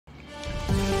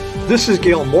This is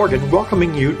Gail Morgan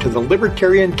welcoming you to the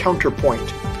Libertarian Counterpoint.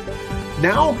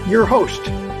 Now, your host,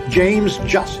 James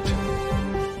Just.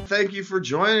 Thank you for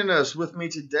joining us. With me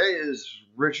today is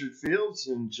Richard Fields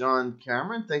and John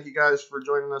Cameron. Thank you guys for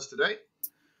joining us today.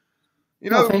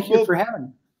 Thank you for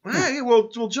having me. Hey,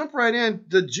 we'll jump right in.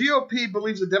 The GOP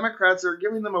believes the Democrats are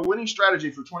giving them a winning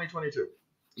strategy for 2022.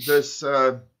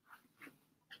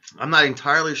 I'm not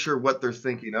entirely sure what they're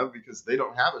thinking of because they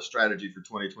don't have a strategy for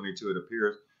 2022, it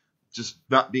appears. Just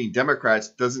not being Democrats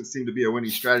doesn't seem to be a winning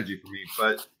strategy for me.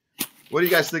 But what do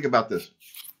you guys think about this?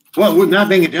 Well, not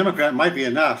being a Democrat might be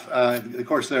enough. Of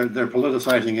course, they're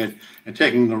politicizing it and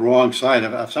taking the wrong side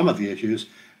of some of the issues,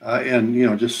 and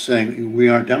just saying we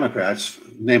aren't Democrats,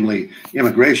 namely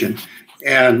immigration,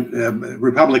 and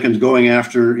Republicans going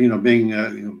after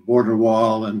being border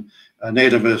wall and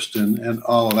nativist and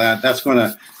all of that.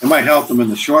 It might help them in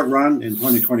the short run in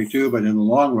 2022, but in the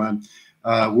long run,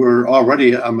 we're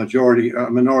already a minority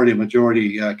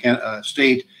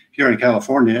state here in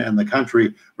California and the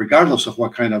country, regardless of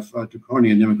what kind of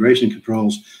draconian immigration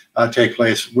controls take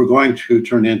place. We're going to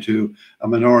turn into a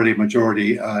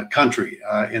majority country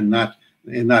in not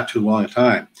too long a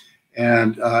time.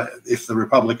 And if the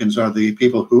Republicans are the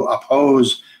people who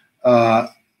oppose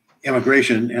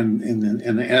immigration and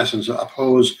in essence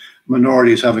oppose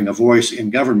minorities having a voice in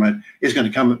government, is going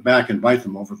to come back and bite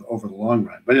them over the long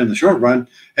run. But in the short run,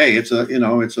 hey, it's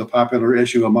a popular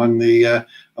issue among the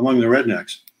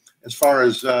rednecks. As far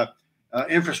as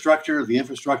infrastructure, the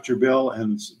infrastructure bill,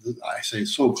 and I say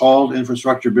so-called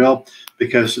infrastructure bill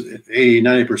because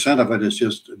 80–90% of it is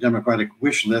just Democratic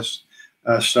wish list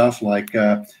stuff like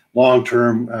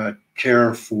long-term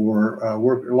care for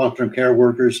long-term care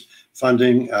workers,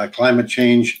 funding, climate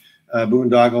change,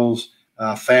 boondoggles,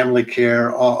 family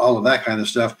care, all of that kind of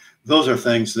stuff. Those are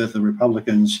things that the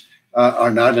Republicans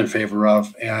are not in favor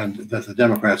of, and that the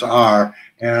Democrats are.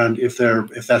 And if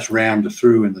that's rammed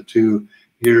through in the 2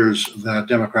 years that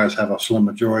Democrats have a slim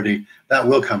majority, that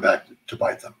will come back to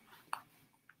bite them.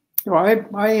 Well,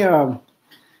 I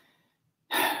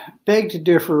beg to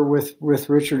differ with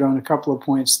Richard on a couple of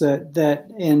points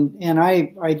and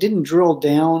I didn't drill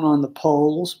down on the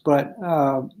polls, but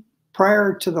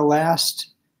prior to the last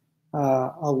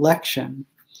election,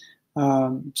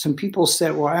 some people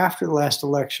said, well, after the last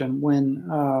election, when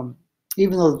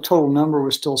even though the total number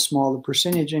was still small, the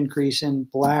percentage increase in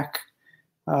black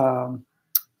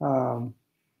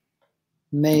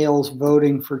males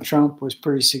voting for Trump was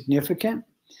pretty significant,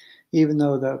 even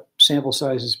though the sample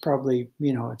size is probably,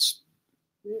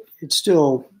 it's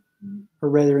still a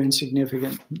rather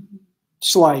insignificant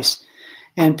slice.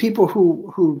 And people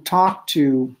who talked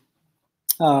to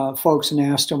folks and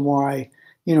asked them why,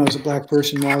 as a black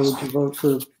person, why would you vote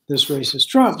for this racist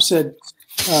Trump, said,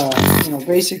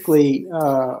 basically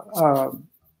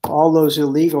all those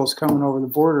illegals coming over the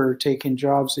border are taking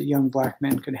jobs that young black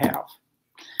men could have.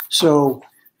 So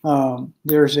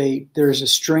there's a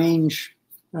strange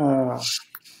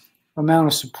amount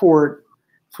of support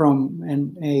from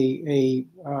a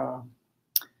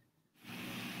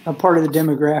part of the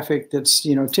demographic that's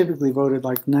typically voted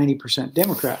like 90%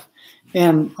 Democrat,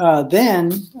 and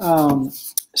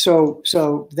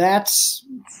so that's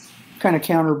kind of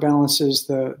counterbalances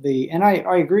the and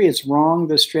I agree it's wrong,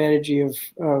 the strategy of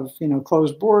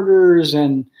closed borders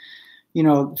and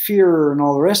fear and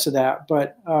all the rest of that,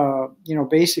 but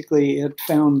basically it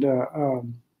found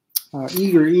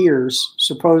eager ears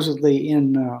supposedly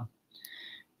in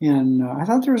I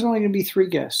thought there was only going to be 3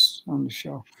 guests on the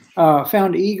show.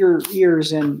 Found eager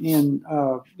ears in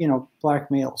black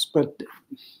males, but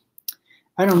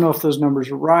I don't know if those numbers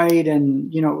are right,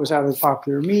 and it was out of the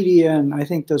popular media, and I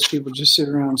think those people just sit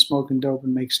around smoking dope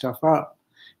and make stuff up.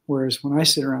 Whereas when I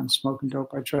sit around smoking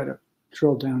dope, I try to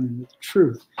drill down into the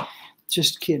truth.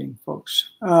 Just kidding,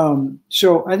 folks.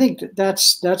 So I think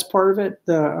that's part of it.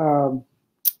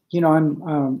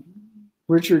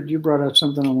 Richard, you brought up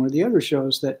something on one of the other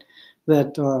shows that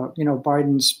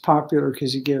Biden's popular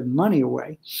because he gives money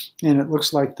away, and it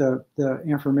looks like the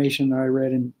information that I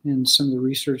read in some of the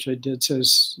research I did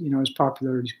says his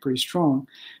popularity is pretty strong.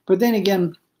 But then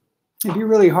again, it'd be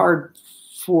really hard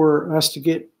for us to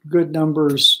get good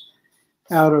numbers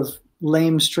out of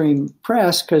lamestream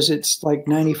press because it's like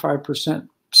 95%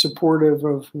 supportive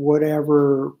of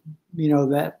whatever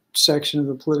that section of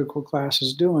the political class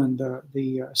is doing,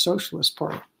 the socialist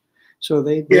party. So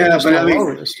they but I mean,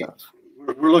 all of this stuff.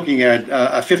 We're looking at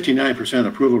a 59%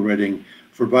 approval rating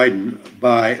for Biden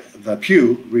by the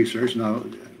Pew Research. Now,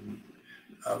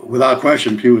 without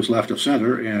question, Pew is left of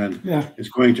center and is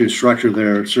going to structure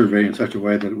their survey in such a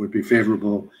way that it would be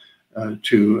favorable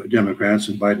to Democrats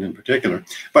and Biden in particular.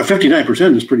 But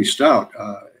 59% is pretty stout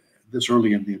this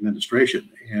early in the administration.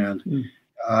 And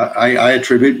I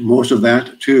attribute most of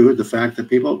that to the fact that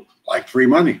people like free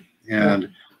money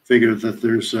and figure that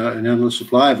there's an endless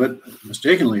supply of it,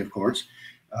 mistakenly, of course.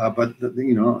 But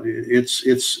you know, it's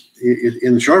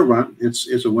in the short run,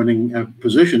 it's a winning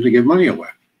position to give money away.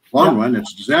 Long run,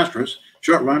 it's disastrous.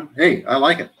 Short run, hey, I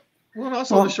like it. Well, and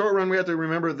also in the short run, we have to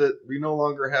remember that we no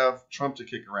longer have Trump to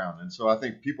kick around, and so I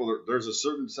think there's a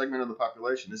certain segment of the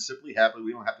population that's simply happy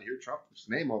we don't have to hear Trump's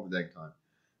name all the dang time.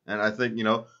 And I think, you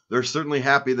know, they're certainly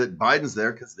happy that Biden's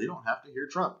there because they don't have to hear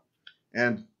Trump,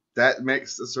 and that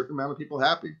makes a certain amount of people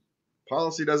happy.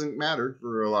 Policy doesn't matter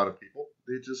for a lot of people.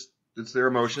 It's their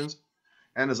emotions,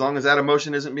 and as long as that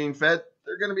emotion isn't being fed,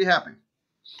 they're going to be happy.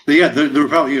 But yeah, the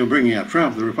Republicans, you know, bringing up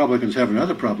Trump, the Republicans have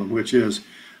another problem, which is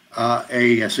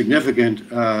a significant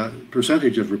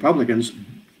percentage of Republicans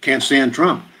can't stand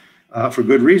Trump for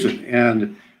good reason,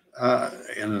 and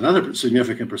another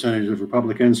significant percentage of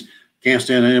Republicans can't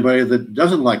stand anybody that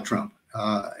doesn't like Trump.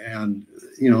 And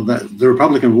you know, the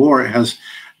Republican war has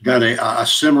got a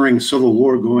simmering civil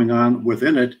war going on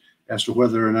within it as to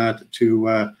whether or not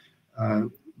to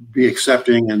be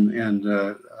accepting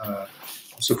and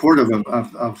supportive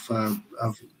of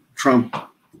Trump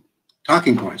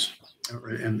talking points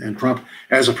and Trump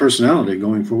as a personality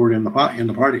going forward in the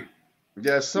party.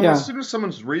 Yeah, as soon as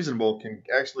someone's reasonable can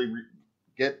actually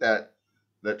get that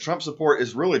Trump support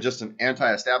is really just an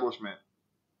anti-establishment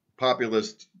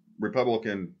populist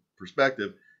Republican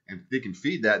perspective, and if they can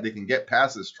feed that, they can get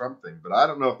past this Trump thing. But I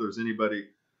don't know if there's anybody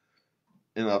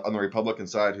on the Republican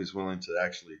side who's willing to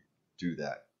actually do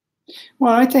that.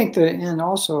 Well, I think that, and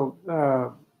also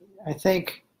I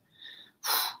think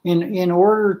in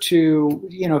order to,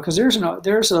 you know, because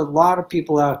there's a lot of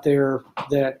people out there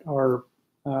that are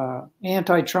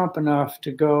anti-Trump enough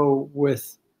to go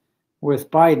with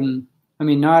Biden. I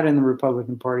mean, not in the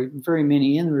Republican Party, very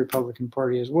many in the Republican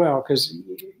Party as well, because,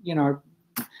 you know,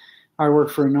 I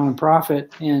work for a nonprofit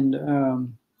and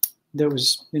that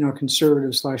was, you know,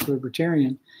 conservative /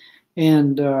 libertarian.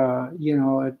 And, you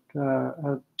know,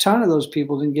 a ton of those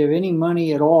people didn't give any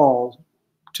money at all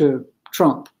to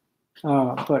Trump.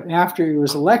 But after he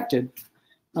was elected,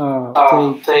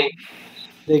 they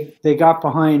got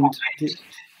behind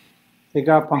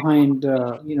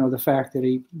you know, the fact that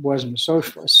he wasn't a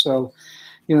socialist. So,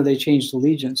 you know, they changed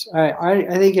allegiance.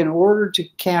 I think in order to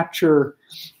capture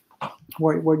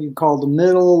what you call the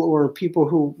middle, or people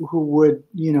who would,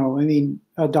 you know, I mean,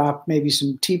 adopt maybe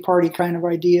some Tea Party kind of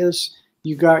ideas,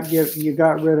 you got to get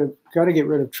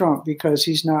rid of Trump, because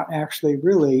he's not actually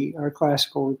really a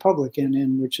classical Republican,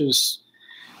 and which is,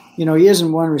 you know, he is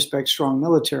in one respect strong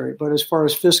military, but as far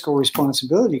as fiscal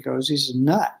responsibility goes, he's a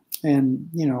nut. And,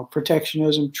 you know,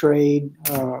 protectionism, trade,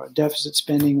 deficit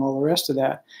spending, all the rest of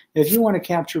that. If you want to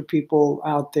capture people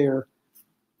out there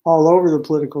all over the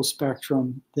political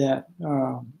spectrum that,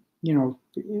 you know,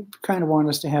 kind of want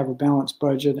us to have a balanced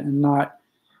budget and not,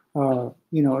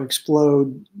 you know,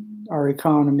 explode our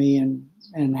economy and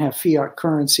have fiat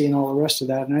currency and all the rest of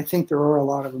that. And I think there are a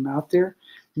lot of them out there.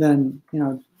 Then, you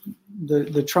know,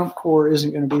 the Trump core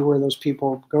isn't going to be where those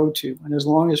people go to. And as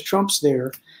long as Trump's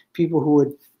there, people who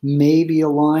would maybe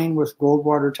align with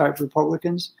Goldwater type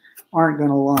Republicans aren't going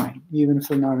to align, even if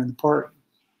they're not in the party.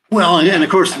 Well, and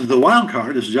of course, the wild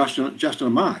card is Justin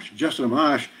Amash. Justin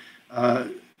Amash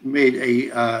made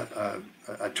a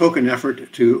token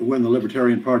effort to win the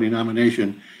Libertarian Party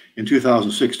nomination in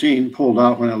 2016, pulled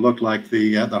out when it looked like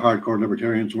the hardcore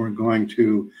Libertarians weren't going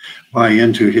to buy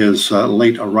into his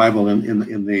late arrival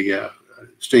in the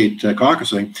state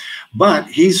caucusing. But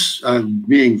he's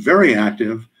being very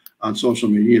active on social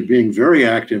media, being very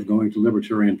active, going to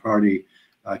Libertarian Party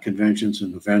conventions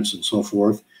and events and so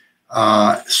forth.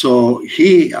 So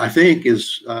he, I think,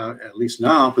 is at least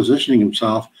now positioning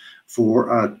himself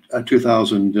for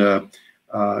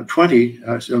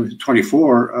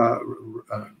 2024,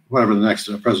 whatever the next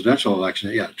presidential election,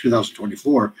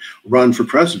 2024, run for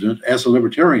president as a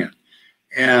Libertarian.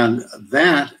 And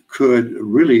that could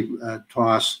really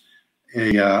toss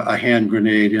a hand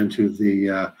grenade into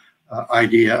the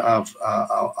idea of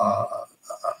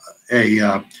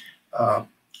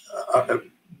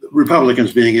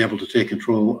Republicans being able to take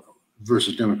control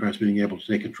versus Democrats being able to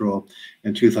take control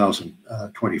in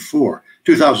 2024.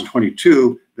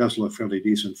 2022 does look fairly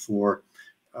decent for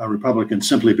Republicans,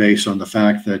 simply based on the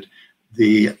fact that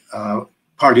the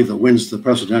party that wins the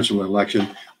presidential election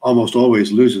almost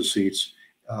always loses seats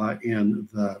in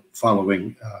the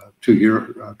following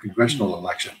two-year congressional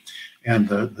election. And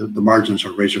the margins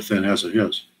are razor thin as it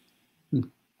is.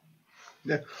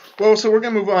 Yeah. Well, so we're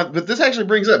going to move on, but this actually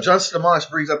brings up, Justice Amash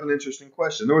brings up an interesting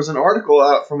question. There was an article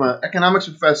out from an economics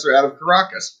professor out of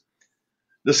Caracas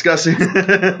discussing,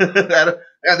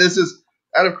 this is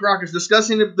out of Caracas,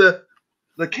 discussing the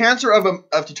cancer of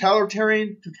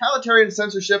totalitarian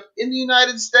censorship in the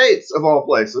United States, of all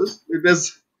places.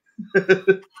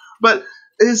 But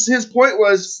his point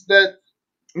was that,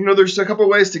 there's a couple of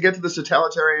ways to get to this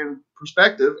totalitarian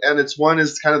perspective, and one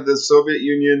is kind of the Soviet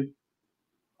Union,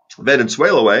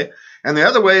 Venezuela way, and the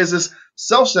other way is this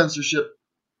self-censorship,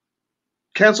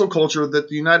 cancel culture that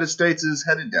the United States is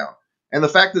headed down. And the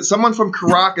fact that someone from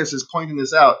Caracas is pointing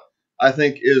this out, I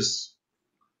think, is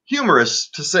humorous,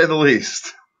 to say the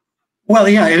least. Well,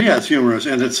 yeah, it is humorous,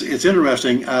 and it's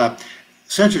interesting.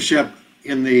 Censorship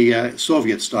in the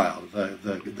Soviet style,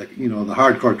 the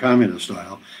hardcore communist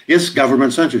style, is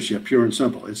government censorship, pure and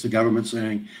simple. It's the government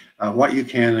saying what you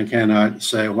can and cannot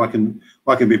say, what can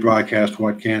be broadcast,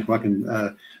 what can't, what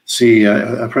can see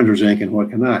a printer's ink, and what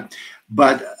cannot.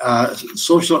 But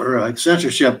social or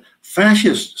censorship,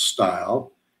 fascist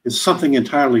style, is something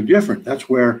entirely different. That's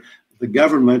where the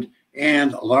government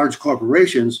and large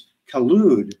corporations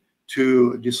collude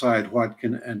to decide what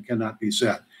can and cannot be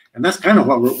said. And that's kind of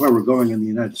where we're going in the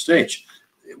United States.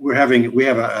 We have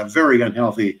a very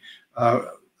unhealthy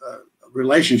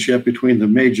relationship between the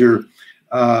major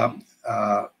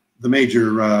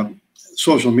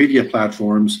social media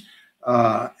platforms,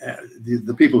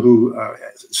 the people who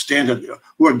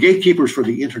who are gatekeepers for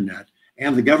the internet,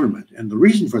 and the government. And the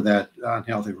reason for that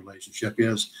unhealthy relationship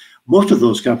is most of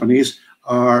those companies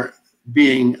are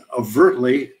being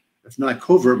overtly, if not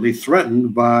covertly,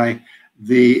 threatened by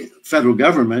the federal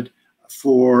government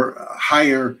for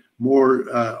higher, more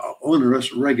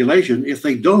onerous regulation if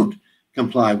they don't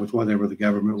comply with whatever the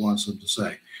government wants them to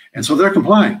say. And so they're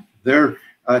complying. They're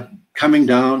coming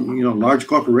down, large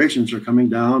corporations are coming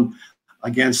down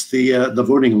against the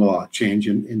voting law change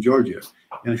in Georgia.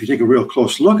 And if you take a real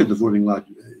close look at the voting law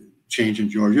change in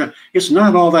Georgia, it's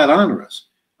not all that onerous.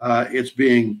 It's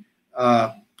being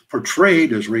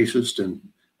portrayed as racist and,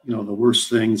 the worst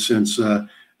thing since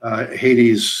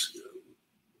Hades,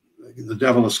 the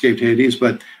devil escaped Hades,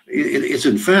 but it's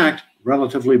in fact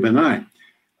relatively benign.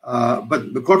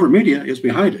 But the corporate media is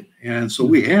behind it. And so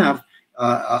we have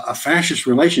a fascist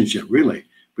relationship, really,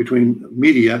 between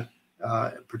media,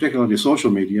 particularly social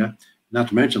media, not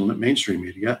to mention mainstream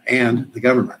media, and the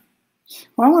government.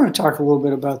 Well, I want to talk a little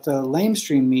bit about the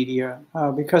lamestream media,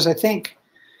 because I think,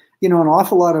 an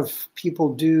awful lot of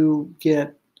people do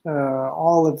get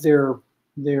all of their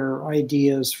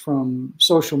ideas from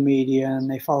social media, and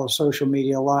they follow social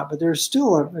media a lot, but there's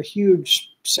still a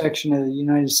huge section of the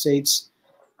United States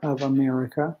of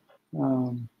America,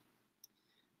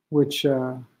 which,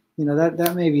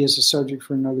 that maybe is a subject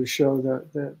for another show,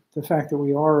 the fact that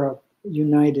we are a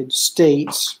United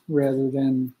States rather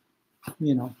than,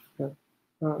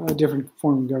 a different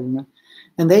form of government.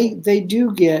 And they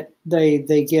get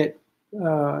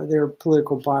their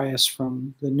political bias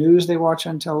from the news they watch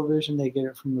on television. They get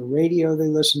it from the radio they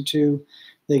listen to.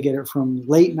 They get it from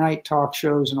late night talk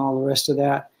shows and all the rest of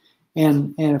that.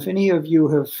 And if any of you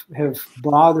have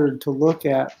bothered to look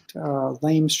at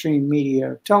lamestream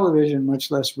media television, much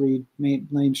less read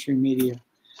lamestream media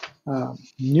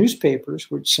newspapers,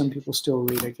 which some people still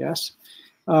read, I guess,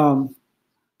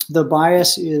 the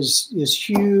bias is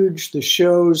huge. The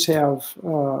shows have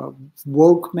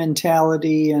woke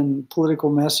mentality and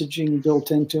political messaging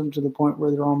built into them to the point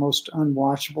where they're almost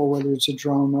unwatchable, whether it's a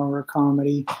drama or a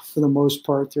comedy. For the most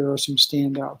part, there are some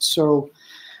standouts. So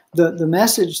the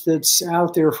message that's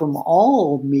out there from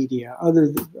all media,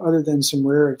 other than some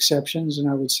rare exceptions, and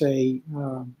I would say,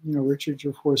 Richard,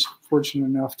 you're fortunate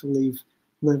enough to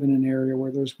live in an area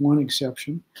where there's one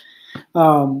exception,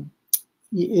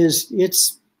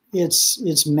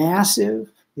 it's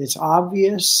massive, it's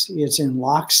obvious, it's in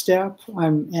lockstep. I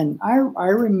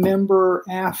remember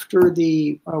after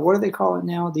the what do they call it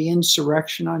now? The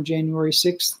insurrection on January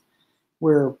 6th,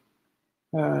 where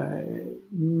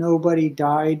nobody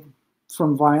died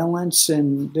from violence,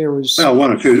 and there was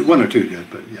one or two did,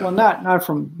 but yeah. Well, not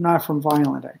from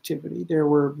violent activity. They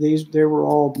were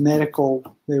all medical.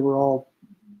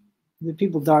 The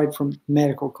people died from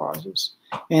medical causes,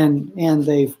 and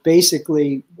they've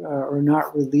basically are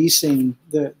not releasing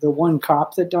the one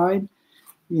cop that died.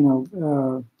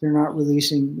 They're not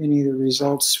releasing any of the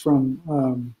results from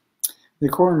the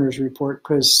coroner's report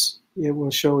because it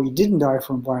will show he didn't die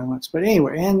from violence. But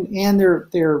anyway,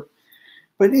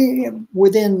 but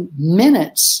within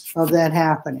minutes of that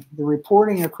happening, the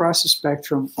reporting across the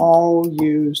spectrum all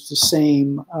used the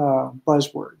same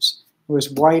buzzwords. It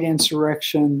was white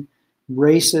insurrection,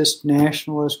 racist,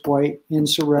 nationalist, white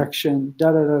insurrection,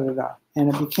 da da da da da.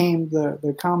 And it became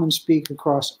the common speak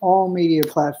across all media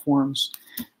platforms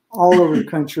all over the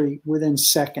country within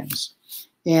seconds.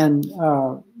 And,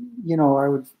 you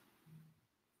know,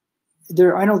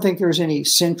 I don't think there's any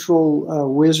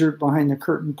central wizard behind the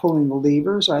curtain pulling the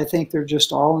levers. I think they're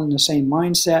just all in the same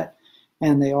mindset,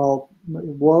 and they all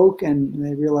woke, and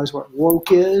they realize what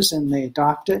woke is, and they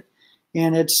adopt it.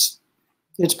 And it's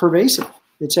pervasive.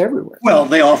 It's everywhere. Well,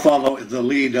 they all follow the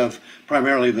lead of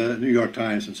primarily the New York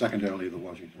Times and secondarily the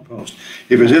Washington Post.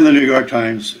 If it's in the New York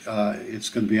Times, it's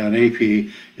going to be on AP.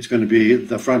 It's going to be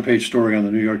the front page story on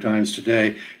the New York Times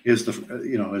today.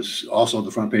 Is also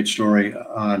the front page story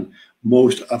on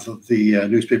most of the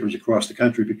newspapers across the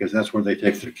country, because that's where they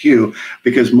take their cue.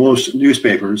 Because most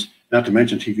newspapers, not to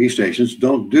mention TV stations,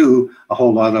 don't do a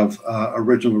whole lot of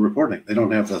original reporting. They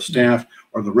don't have the staff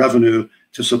or the revenue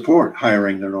to support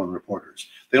hiring their own reporters.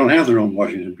 They don't have their own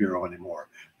Washington bureau anymore.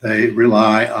 They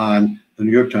rely on the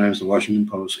New York Times, the Washington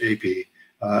Post, AP,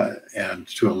 and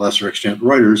to a lesser extent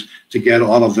Reuters to get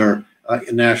all of their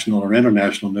national or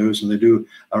international news, and they do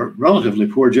a relatively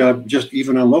poor job just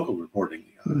even on local reporting.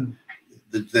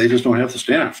 They just don't have the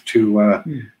staff to,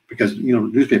 because, you know,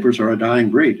 newspapers are a dying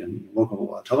breed, and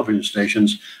local television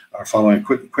stations are following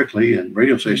quickly, and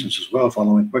radio stations as well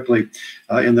following quickly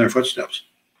in their footsteps.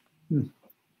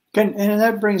 And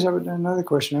that brings up another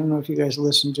question. I don't know if you guys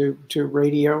listen to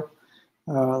radio,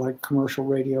 like commercial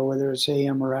radio, whether it's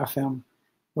AM or FM.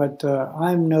 But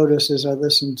I've noticed as I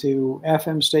listen to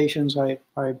FM stations, I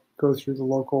go through the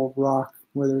local rock,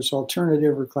 whether it's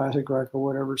alternative or classic rock or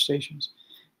whatever stations,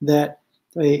 that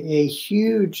a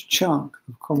huge chunk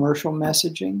of commercial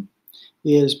messaging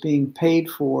is being paid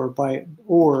for by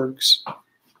orgs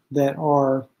that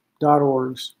are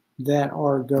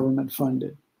government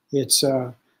funded. It's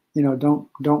you know,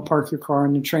 don't park your car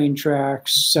on the train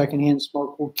tracks. Secondhand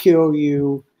smoke will kill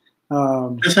you.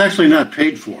 It's actually not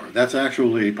paid for. That's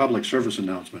actually public service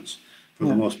announcements for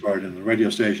the most part, and the radio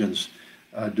stations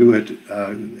do it.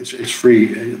 It's free.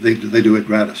 They do it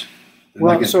gratis.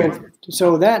 Well,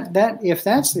 so that if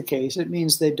that's the case, it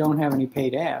means they don't have any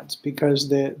paid ads, because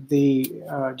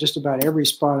the just about every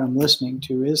spot I'm listening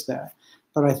to is that.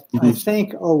 But I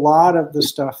think a lot of the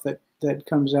stuff that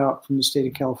comes out from the state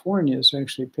of California is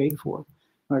actually paid for.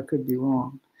 I could be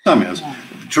wrong. Some is.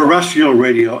 Terrestrial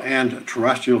radio and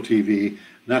terrestrial TV,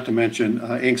 not to mention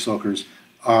ink soakers,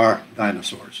 are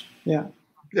dinosaurs. Yeah.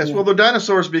 Yes, well, they're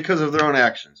dinosaurs because of their own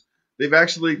actions. They've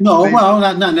actually... well,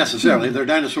 not necessarily. They're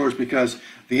dinosaurs because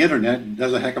the internet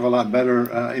does a heck of a lot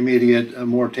better, immediate,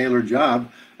 more tailored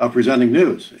job of presenting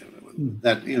news.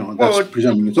 That, you know, that's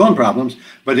presenting its own problems,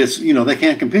 but it's, you know, they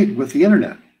can't compete with the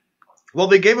internet. Well,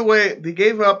 they gave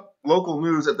up local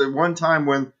news at the one time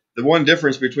when the one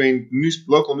difference between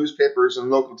local newspapers and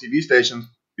local TV stations,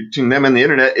 between them and the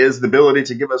internet, is the ability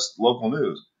to give us local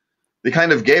news. They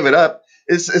kind of gave it up.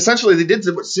 It's essentially, they did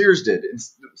what Sears did.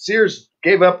 Sears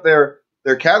gave up their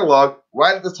catalog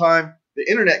right at the time the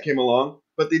internet came along,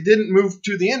 but they didn't move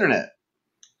to the internet.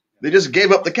 They just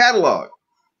gave up the catalog.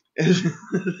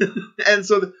 And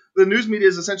so the news media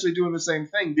is essentially doing the same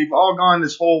thing. They've all gone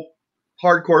this whole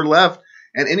hardcore left,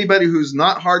 and anybody who's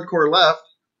not hardcore left,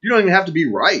 you don't even have to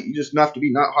be right. You just have to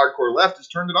be not hardcore left.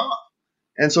 Just turn it off.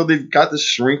 And so they've got this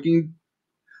shrinking,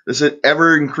 this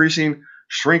ever increasing,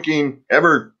 shrinking,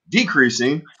 ever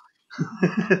decreasing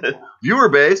viewer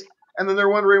base, and then they're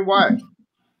wondering why.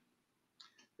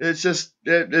 It's just,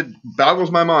 it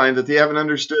boggles my mind that they haven't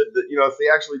understood that, you know, if they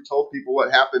actually told people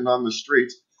what happened on the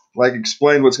streets, like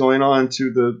explain what's going on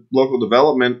to the local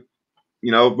development,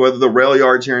 you know, whether the rail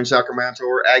yards here in Sacramento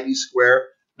or Aggie Square,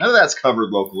 none of that's covered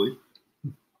locally.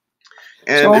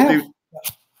 And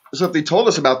so if they told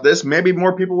us about this, maybe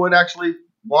more people would actually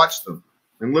watch them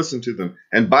and listen to them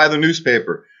and buy the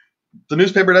newspaper. The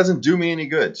newspaper doesn't do me any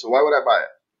good, so why would I buy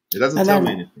it? It doesn't tell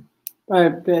me anything.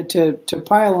 To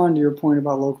pile on to your point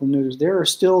about local news, there are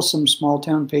still some small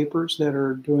town papers that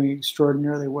are doing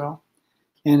extraordinarily well.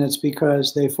 And it's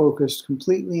because they focused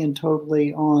completely and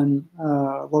totally on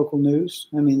local news.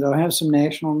 I mean, they'll have some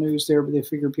national news there, but they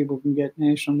figure people can get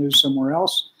national news somewhere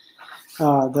else.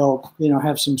 They'll, you know,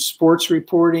 have some sports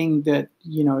reporting that,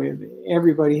 you know,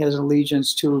 everybody has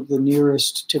allegiance to the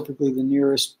nearest, typically the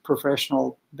nearest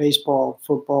professional baseball,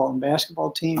 football, and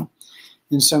basketball team.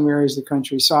 In some areas of the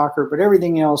country, soccer, but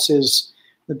everything else is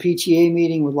the PTA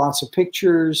meeting with lots of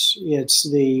pictures. It's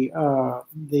the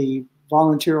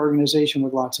volunteer organization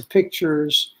with lots of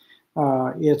pictures.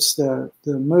 It's the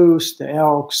moose, the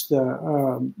elks, the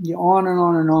on and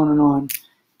on and on and on.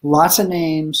 Lots of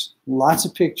names, lots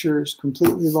of pictures,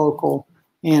 completely local,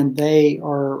 and they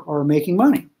are making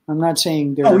money. I'm not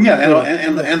saying they're. Oh yeah,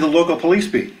 and the local police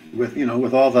beat with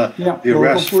with all the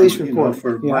arrests police for,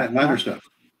 for minor stuff.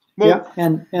 Well,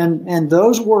 and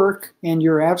those work. And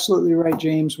you're absolutely right,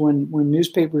 James. When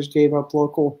newspapers gave up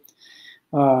local,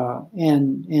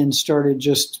 and started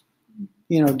just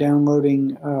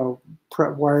downloading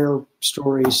wire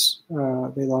stories,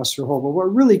 they lost their hold. But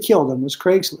what really killed them was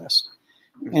Craigslist,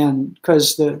 and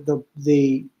because the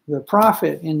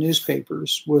profit in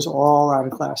newspapers was all out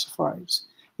of classifieds.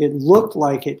 It looked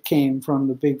like it came from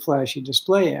the big flashy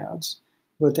display ads,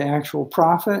 but the actual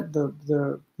profit,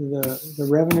 the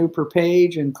revenue per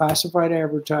page in classified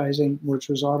advertising, which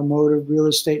was automotive, real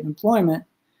estate, and employment,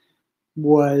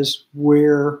 was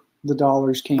where the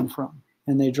dollars came from,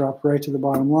 and they dropped right to the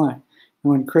bottom line.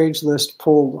 And when Craigslist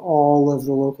pulled all of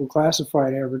the local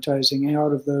classified advertising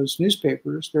out of those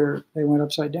newspapers, they went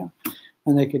upside down,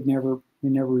 and they never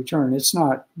return. It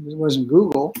wasn't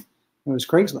Google, it was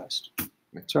Craigslist.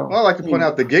 So, well, I like to point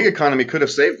out the gig economy could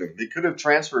have saved them. They could have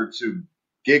transferred to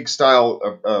gig style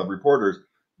reporters,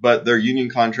 but their union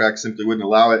contract simply wouldn't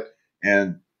allow it,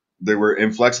 and they were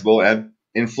inflexible. And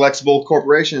inflexible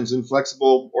corporations,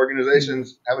 inflexible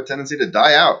organizations have a tendency to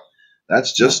die out.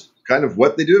 That's just kind of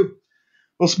what they do.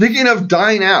 Well, speaking of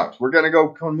dying out, we're going to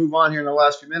go move on here in the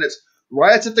last few minutes.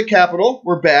 Riots at the Capitol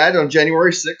were bad on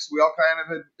January 6th. We all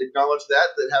kind of acknowledged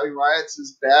that having riots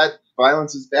is bad,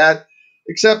 violence is bad.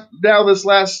 Except now this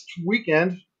last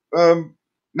weekend,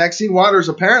 Maxine Waters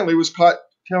apparently was caught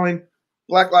telling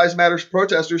Black Lives Matter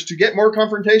protesters to get more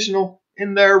confrontational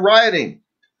in their rioting.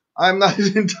 I'm not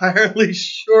entirely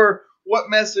sure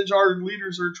what message our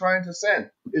leaders are trying to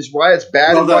send. Is riots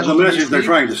bad? Well, the message they're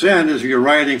trying to send is if you're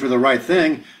rioting for the right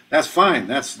thing, that's fine.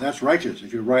 That's righteous.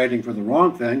 If you're rioting for the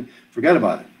wrong thing, forget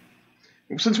about it.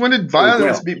 Since when did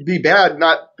violence be bad,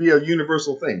 not be a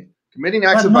universal thing? Committing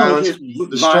acts of violence,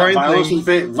 destroying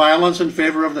things. Violence in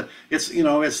favor of the. It's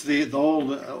the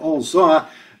old saw.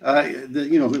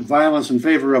 Violence in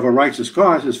favor of a righteous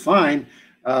cause is fine.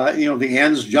 The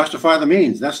ends justify the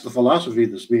means. That's the philosophy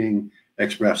that's being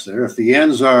expressed there. If the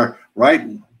ends are right,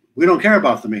 we don't care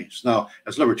about the means. Now,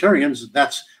 as libertarians,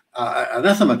 that's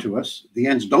anathema to us. The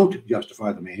ends don't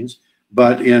justify the means.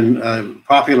 But in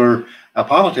popular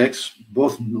politics,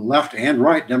 both left and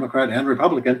right, Democrat and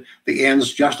Republican, the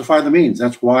ends justify the means.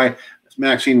 That's why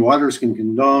Maxine Waters can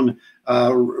condone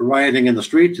rioting in the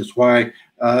streets. It's why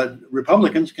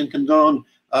Republicans can condone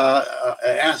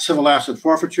civil asset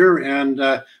forfeiture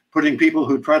and putting people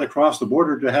who try to cross the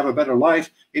border to have a better life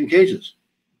in cages.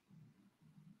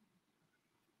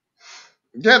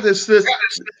 Yeah, this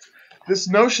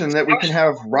notion that we can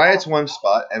have riots one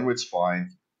spot and it's fine.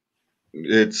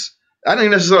 I don't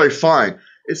even necessarily fine.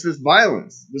 It's this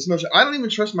violence, this notion. I don't even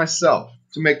trust myself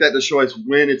to make that choice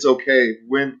when it's okay.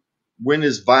 When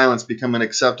does violence become an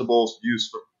acceptable use?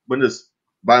 When does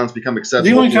violence become acceptable?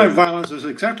 The only time violence is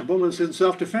acceptable is in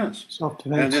self-defense.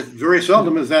 Self-defense. And very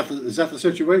seldom is that the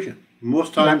situation.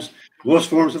 Most times, most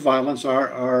forms of violence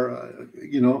are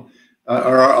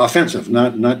offensive,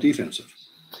 not defensive.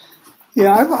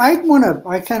 Yeah, I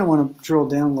kind of want to drill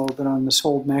down a little bit on this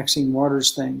whole Maxine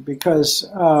Waters thing because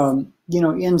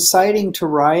inciting to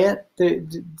riot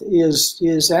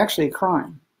is actually a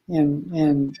crime,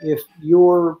 and if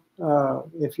you're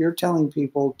telling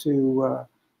people to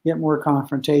get more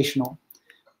confrontational,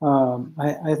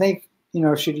 I think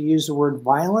should you use the word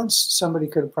violence, somebody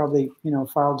could have probably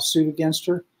filed a suit against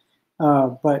her,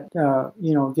 but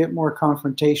get more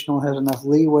confrontational has enough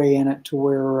leeway in it to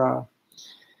where.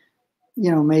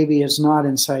 Maybe it's not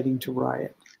inciting to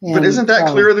riot. But isn't that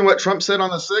clearer than what Trump said on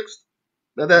the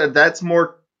 6th? That's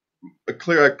more a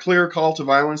clear call to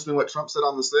violence than what Trump said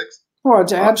on the 6th? Well,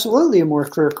 it's absolutely a more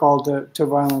clear call to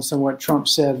violence than what Trump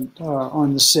said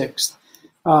on the 6th.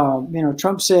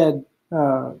 Trump said,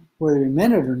 whether he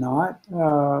meant it or not,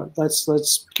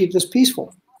 let's keep this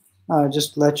peaceful.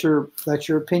 Just let your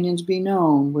opinions be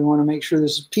known. We want to make sure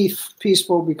this is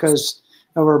peaceful because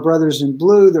of our brothers in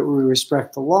blue, that we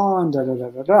respect the law, and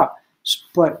da-da-da-da-da.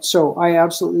 But so I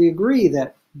absolutely agree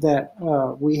that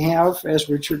we have, as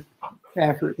Richard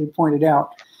accurately pointed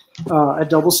out, a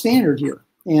double standard here.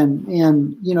 And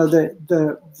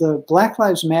the Black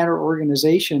Lives Matter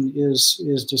organization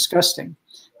is disgusting.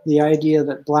 The idea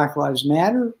that Black Lives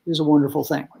Matter is a wonderful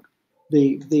thing.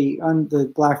 The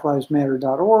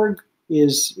blacklivesmatter.org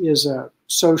is a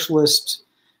socialist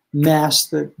mess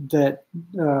that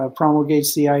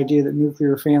promulgates the idea that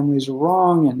nuclear families are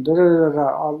wrong and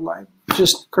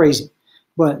just crazy.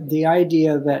 But the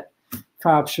idea that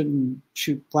cops shouldn't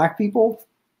shoot black people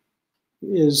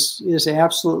is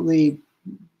absolutely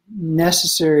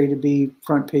necessary to be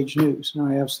front page news.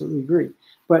 And I absolutely agree.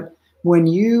 But when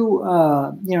you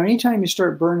anytime you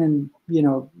start burning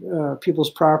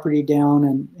people's property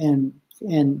down and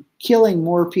killing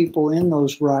more people in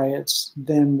those riots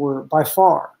than were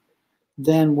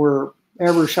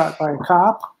ever shot by a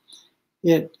cop,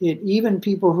 it even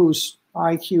people whose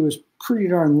IQ is pretty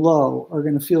darn low are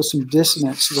going to feel some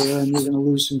dissonance there, and you're going to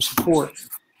lose some support.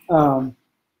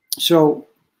 So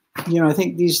I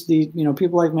think these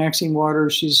people like Maxine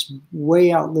Waters, she's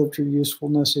way outlived her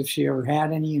usefulness if she ever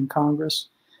had any in Congress,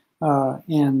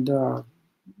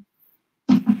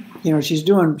 she's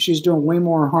doing way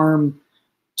more harm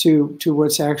to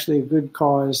what's actually a good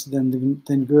cause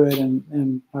than good,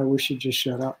 and I wish she'd just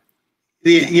shut up.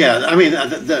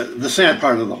 The sad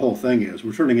part of the whole thing is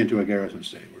we're turning into a garrison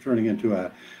state. We're turning into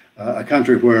a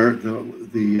country where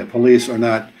the police are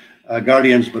not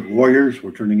guardians but warriors.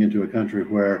 We're turning into a country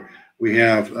where we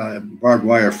have barbed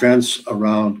wire fence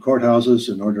around courthouses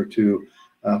in order to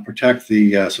protect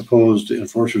the supposed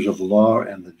enforcers of the law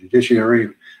and the judiciary,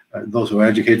 those who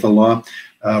educate the law.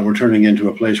 We're turning into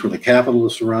a place where the Capitol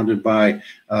is surrounded by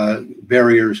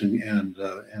barriers and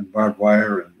barbed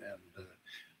wire and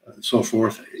so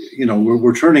forth.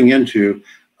 We're turning into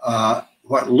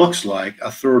what looks like a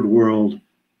third world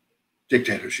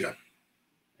dictatorship.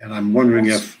 And I'm wondering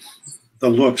if the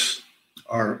looks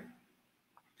are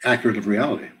accurate of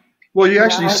reality. Well, you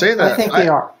actually say that. I think they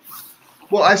are.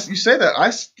 Well, you say that.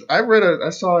 I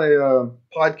saw a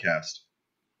podcast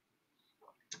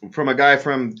from a guy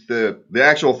from the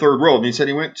actual third world, and he said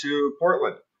he went to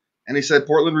Portland, and he said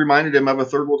Portland reminded him of a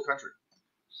third world country.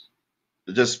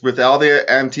 Just with all the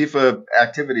Antifa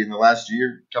activity in the last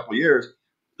couple of years,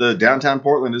 the downtown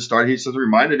Portland has started. He says it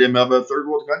reminded him of a third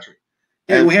world country.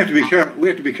 And we have to be careful. We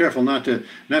have to be careful not to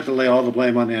lay all the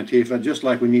blame on Antifa, just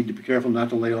like we need to be careful not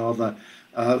to lay all the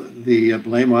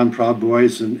blame on Proud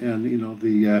Boys and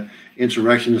the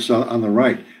insurrectionists on the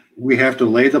right. We have to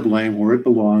lay the blame where it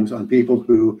belongs on people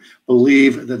who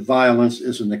believe that violence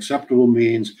is an acceptable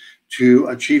means to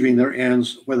achieving their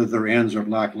ends, whether their ends are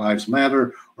Black Lives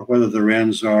Matter or whether their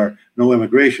ends are no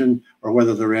immigration or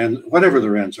whatever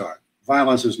their ends are.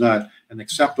 Violence is not an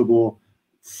acceptable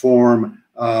form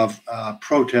of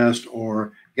protest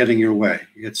or getting your way.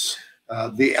 It's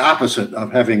the opposite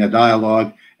of having a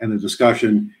dialogue and a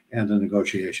discussion and a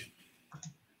negotiation.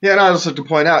 Yeah, and I also have to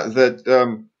point out that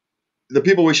the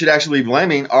people we should actually be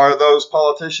blaming are those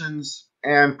politicians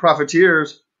and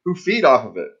profiteers who feed off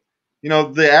of it.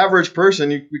 The average person,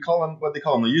 we call them what they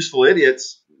call them, the useful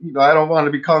idiots. I don't want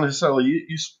to be calling necessarily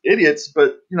idiots,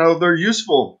 but they're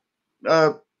useful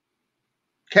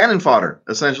cannon fodder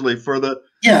essentially for the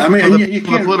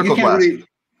political class.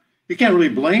 You can't really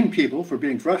blame people for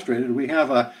being frustrated. We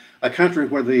have a country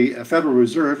where the Federal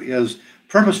Reserve is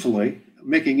purposefully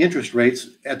making interest rates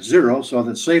at zero so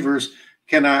that savers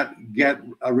cannot get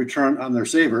a return on their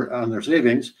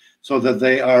savings, so that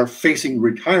they are facing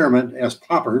retirement as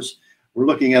paupers. We're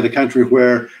looking at a country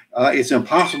where it's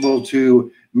impossible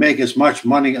to make as much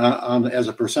money as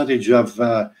a percentage of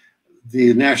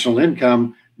the national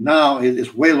income. Now it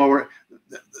is way lower.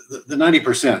 The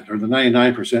 90% or the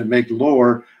 99% make a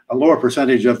lower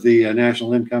percentage of the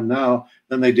national income now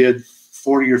than they did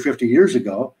 40 or 50 years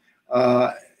ago.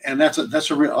 And that's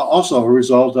also a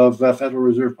result of Federal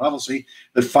Reserve policy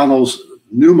that funnels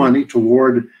new money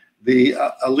toward the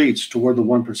elites, toward the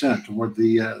 1%, toward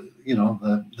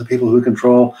the people who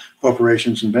control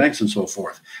corporations and banks and so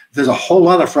forth. There's a whole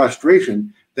lot of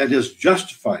frustration that is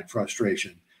justified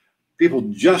frustration. People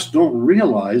just don't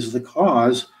realize the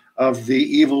cause of the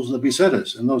evils that beset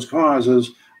us, and those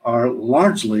causes are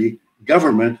largely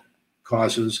government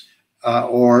causes,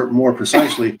 or more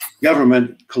precisely,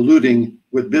 government colluding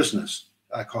with business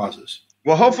causes.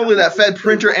 Well, hopefully that Fed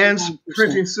printer ends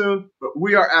printing soon, but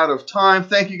we are out of time.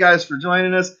 Thank you guys for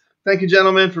joining us. Thank you,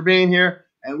 gentlemen, for being here,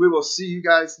 and we will see you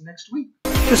guys next week.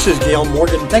 This is Gail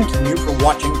Morgan thanking you for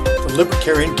watching the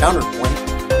Libertarian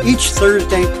Counterpoint each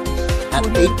Thursday at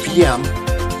 8 p.m.,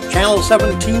 Channel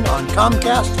 17 on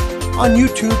Comcast, on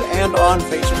YouTube, and on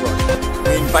Facebook.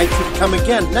 We invite you to come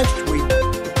again next week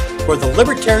for the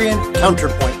Libertarian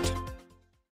Counterpoint.